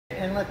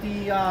and let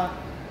the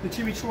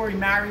chimichurri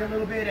marry a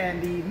little bit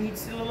and the meat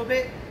sit a little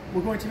bit,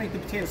 we're going to make the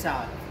potato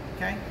salad,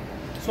 okay?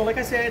 So like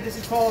I said, this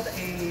is called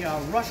a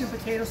Russian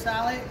potato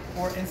salad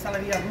or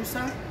ensaladilla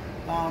rusa.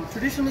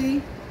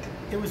 Traditionally,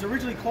 it was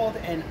originally called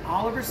an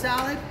Oliver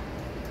salad,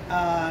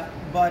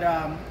 but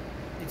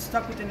it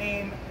stuck with the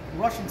name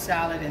Russian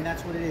salad, and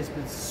that's what it is.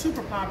 But it's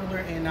super popular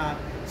in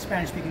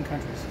Spanish-speaking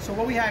countries. So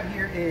what we have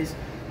here is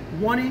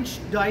 1-inch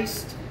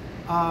diced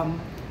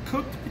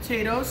cooked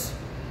potatoes.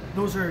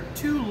 Those are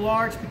 2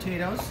 large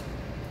potatoes.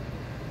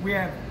 We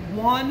have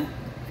 1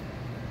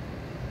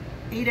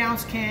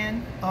 8-ounce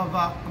can of,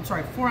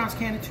 4-ounce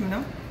can of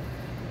tuna.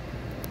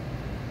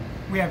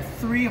 We have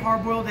 3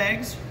 hard-boiled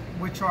eggs,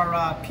 which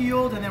are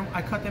peeled, and then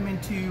I cut them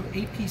into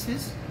 8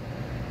 pieces.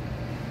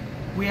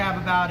 We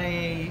have about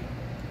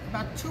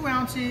 2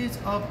 ounces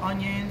of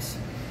onions,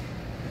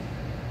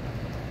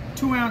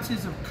 2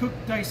 ounces of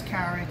cooked diced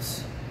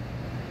carrots,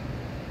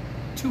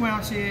 2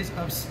 ounces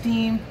of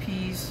steamed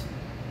peas.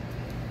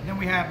 Then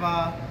we have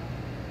a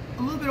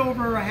little bit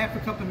over a half a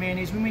cup of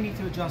mayonnaise. We may need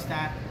to adjust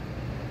that.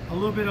 A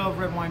little bit of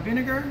red wine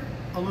vinegar,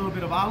 a little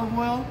bit of olive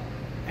oil,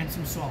 and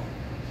some salt.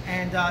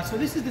 And so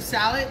this is the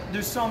salad.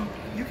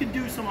 You can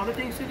do some other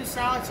things to the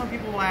salad. Some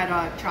people will add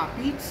chopped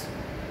beets.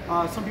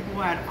 Some people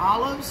will add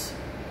olives,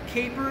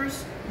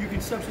 capers. You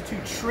can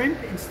substitute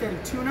shrimp instead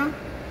of tuna.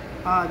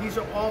 These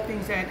are all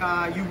things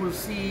that you will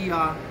see,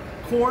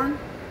 corn.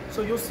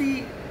 So you'll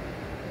see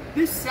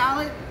this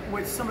salad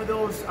with some of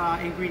those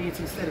ingredients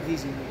instead of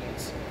these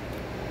ingredients.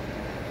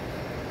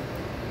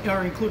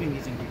 Or including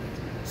these ingredients.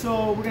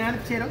 So we're gonna add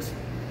the potatoes.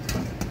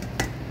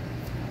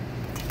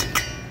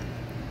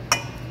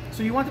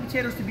 So you want the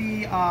potatoes to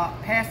be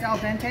past al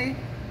dente.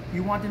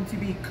 You want them to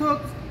be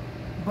cooked,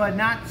 but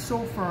not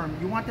so firm.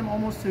 You want them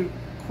almost to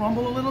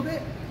crumble a little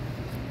bit.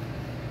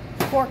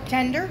 Pork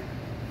tender?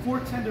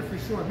 Pork tender for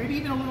sure. Maybe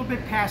even a little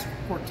bit past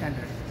pork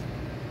tender.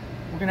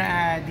 We're gonna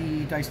add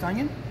the diced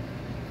onion.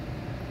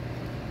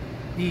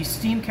 The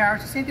steamed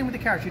carrots, same thing with the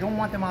carrots. You don't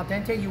want them al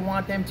dente. You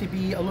want them to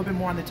be a little bit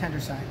more on the tender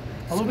side.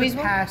 A little bit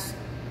past.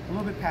 A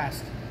little bit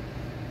past.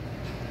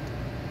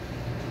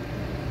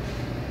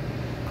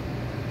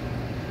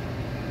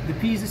 The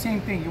peas, the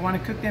same thing. You want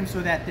to cook them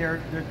so that they're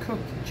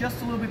cooked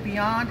just a little bit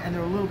beyond and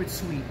they're a little bit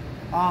sweet.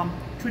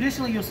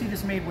 Traditionally, you'll see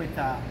this made with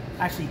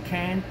actually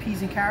canned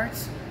peas and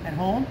carrots at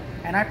home,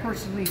 and I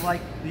personally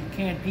like the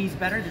canned peas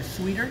better. They're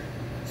sweeter.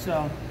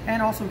 So,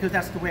 and also because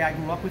that's the way I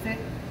grew up with it.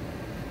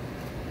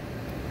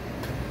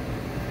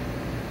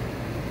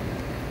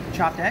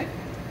 Chopped egg.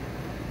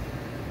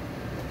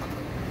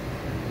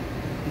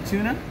 The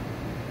tuna.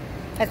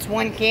 That's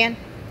 1 can?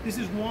 This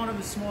is one of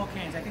the small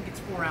cans. I think it's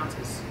 4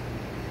 ounces.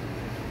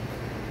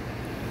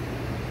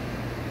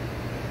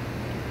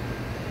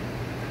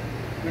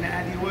 We're gonna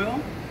add the oil.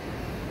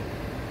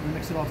 We're gonna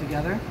mix it all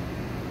together.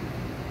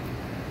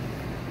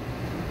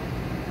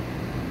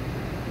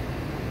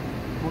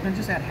 We're gonna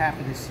just add half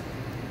of this.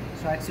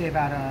 So I'd say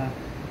about I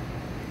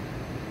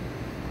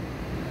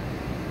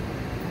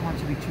don't want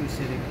it to be too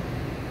acidic.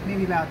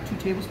 Maybe about 2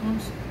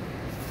 tablespoons.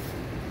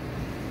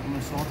 I'm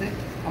gonna salt it.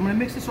 I'm gonna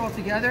mix this all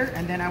together,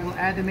 and then I will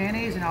add the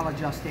mayonnaise and I'll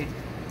adjust it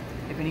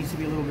if it needs to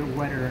be a little bit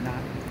wetter or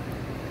not.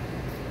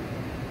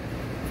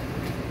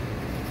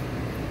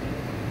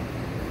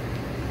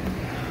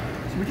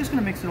 So we're just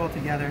gonna mix it all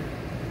together.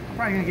 I'm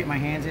probably gonna get my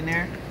hands in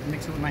there,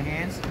 mix it with my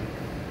hands,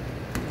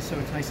 just so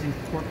it's nice and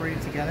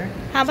incorporated together.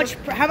 How much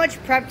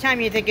prep time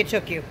do you think it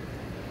took you?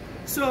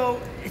 So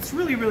it's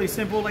really, really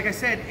simple. Like I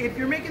said, if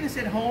you're making this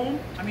at home,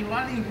 I mean, a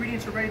lot of the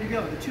ingredients are ready to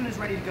go. The tuna's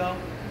ready to go.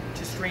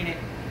 Just strain it.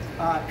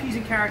 Peas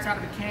and carrots out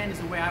of a can is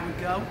the way I would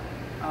go.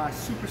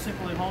 Super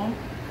simple at home.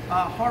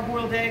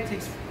 Hard-boiled egg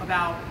takes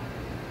about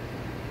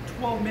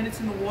 12 minutes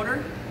in the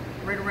water,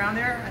 right around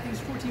there. I think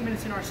it's 14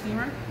 minutes in our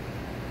steamer.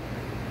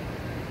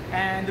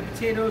 And the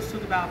potatoes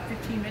took about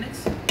 15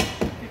 minutes,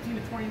 15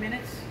 to 20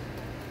 minutes.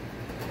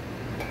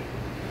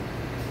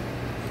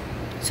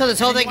 So this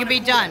whole thing can be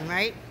done,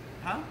 right?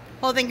 Huh?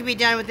 Whole thing can be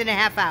done within a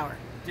half hour.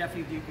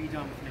 Definitely be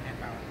done within a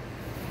half hour.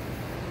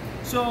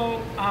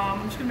 So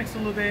I'm just gonna mix it a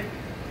little bit,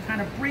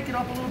 kind of break it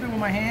up a little bit with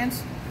my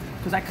hands,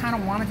 because I kind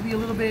of want it to be a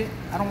little bit,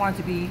 I don't want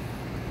it to be,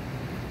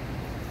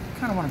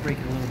 kind of want to break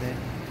it a little bit.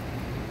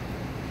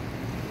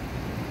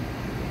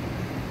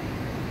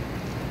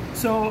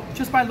 So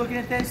just by looking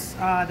at this,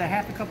 the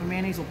half a cup of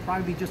mayonnaise will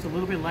probably be just a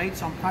little bit light,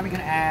 so I'm probably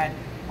gonna add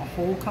a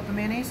whole cup of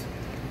mayonnaise.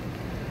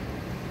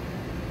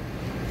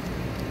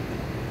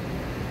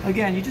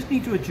 Again, you just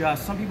need to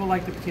adjust. Some people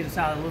like the potato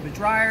salad a little bit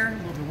drier,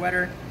 a little bit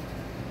wetter.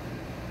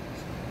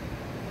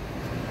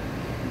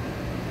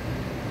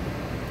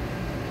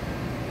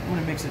 I'm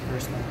gonna mix it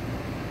first though.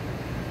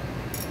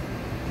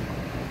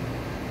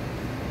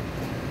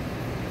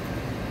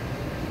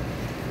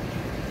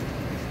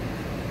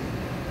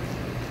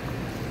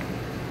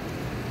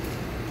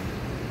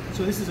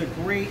 So this is a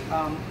great,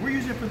 we're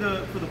using it for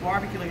the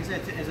barbecue, like I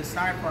said, as a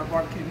side for our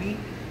barbecue meat.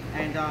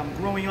 And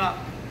growing up,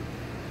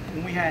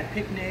 when we had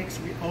picnics,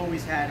 we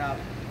always had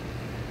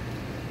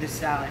this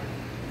salad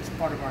as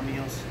part of our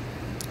meals.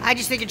 I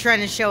just think you're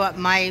trying to show up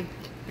my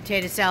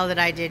potato salad that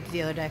I did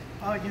the other day.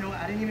 Oh, you know what?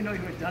 I didn't even know you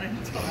had done it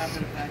until after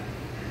the fact.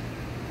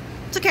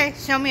 It's okay.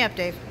 Show me up,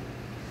 Dave.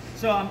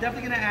 So I'm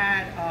definitely going to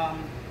add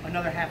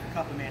another half a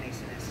cup of mayonnaise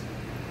to this.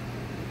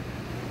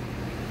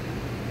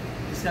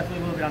 It's definitely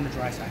a little bit on the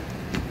dry side.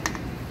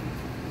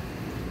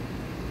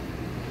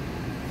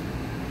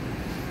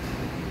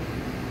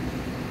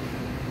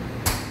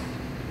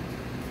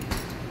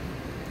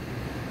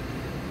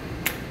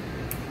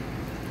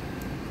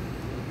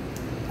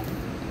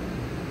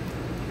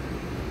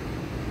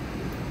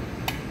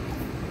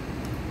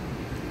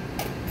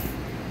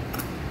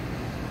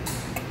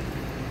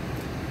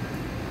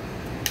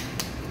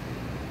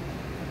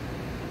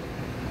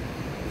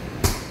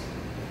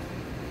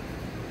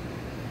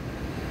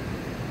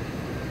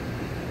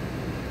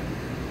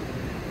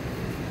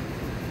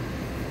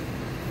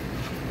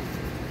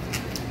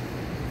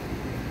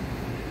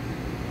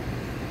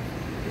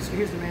 So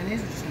here's the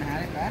mayonnaise, we're just going to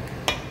add it back.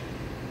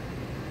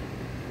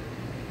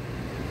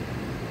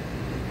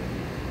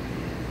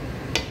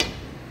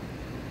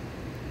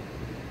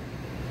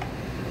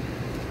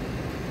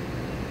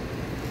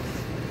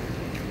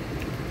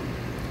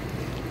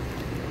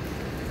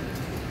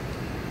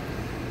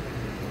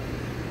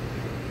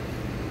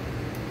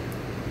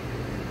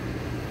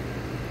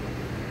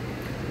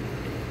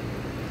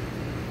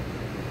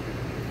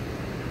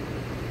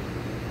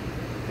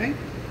 Okay,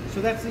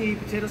 so that's the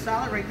potato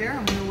salad right there.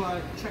 I'm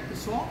going to check the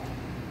salt.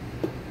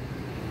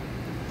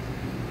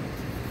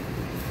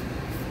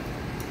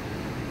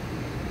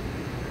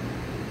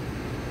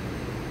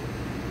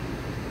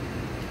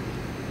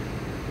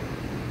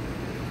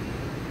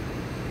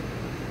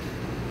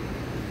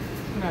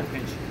 Just going to add a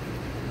pinch.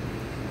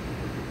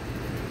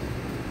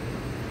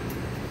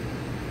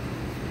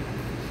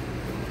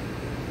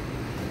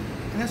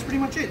 And that's pretty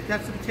much it.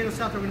 That's the potato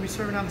salad that we're going to be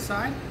serving on the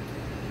side.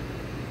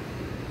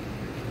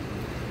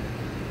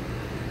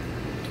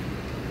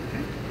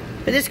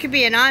 But this could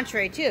be an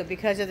entree too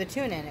because of the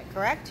tuna in it,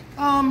 correct?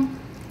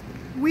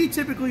 We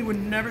typically would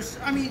never,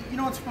 I mean, you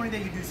know what's funny that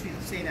you do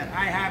say that.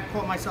 I have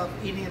caught myself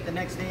eating it the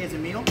next day as a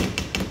meal,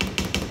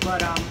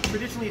 but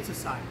traditionally it's a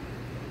side.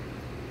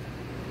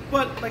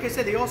 But like I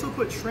said, they also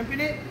put shrimp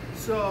in it,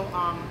 so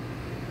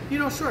you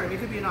know, sure, it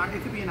could be an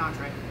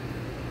entree.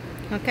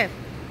 Okay.